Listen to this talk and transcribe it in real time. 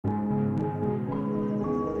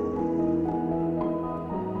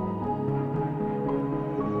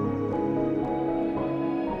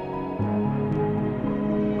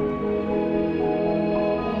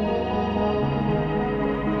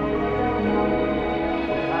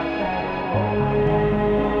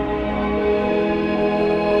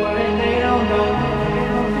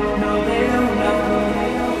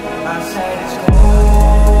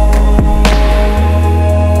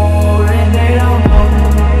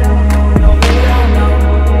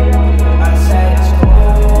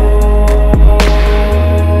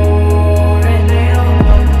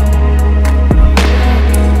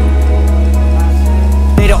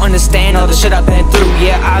shit I've been through.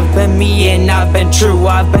 Yeah, I've been me and I've been true.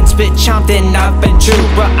 I've been spit chomped and I've been true,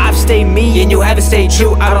 but I've stayed me and you haven't stayed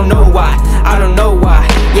true. I don't know why, I don't know why.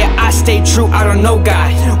 Yeah, I stayed true, I don't know, guy.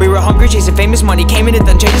 We were hungry, chasing famous money, came in, it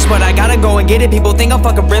done changes, but I gotta go and get it. People think I'm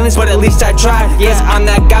fucking brilliant, but at least I tried. Yes, I'm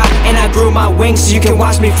that guy, and I grew my wings so you can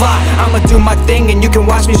watch me fly. I'ma do my thing and you can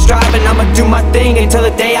watch me strive, and I'ma do my thing until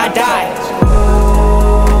the day I die.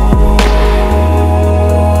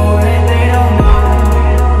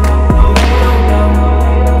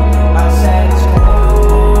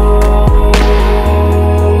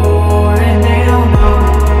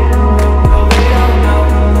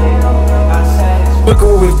 Look at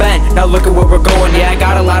where we've been, now look at where we're going. Yeah, I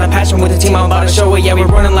got a lot of passion with the team, I'm about to show it. Yeah, we're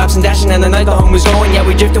running laps and dashing, and the night the home was going. Yeah,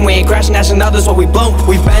 we drifting, we ain't crashing, that's another's what we blown.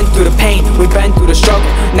 We've been through the pain, we've been through the struggle.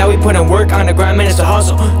 Now we put in work on the grind, man, it's a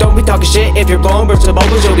hustle. Don't be talking shit if you're blowing bursts of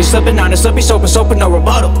bubbles. You'll be slipping on a slippy slope and soap with no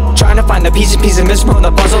rebuttal. Trying to find the pieces missing from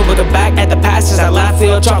the puzzle. Looking back at the past as I laugh,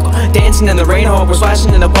 feel a chuckle. Dancing in the rain, hope we're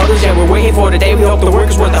splashing in the puddles. Yeah, we're waiting for the day, we hope the work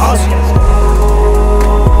is worth the hustle.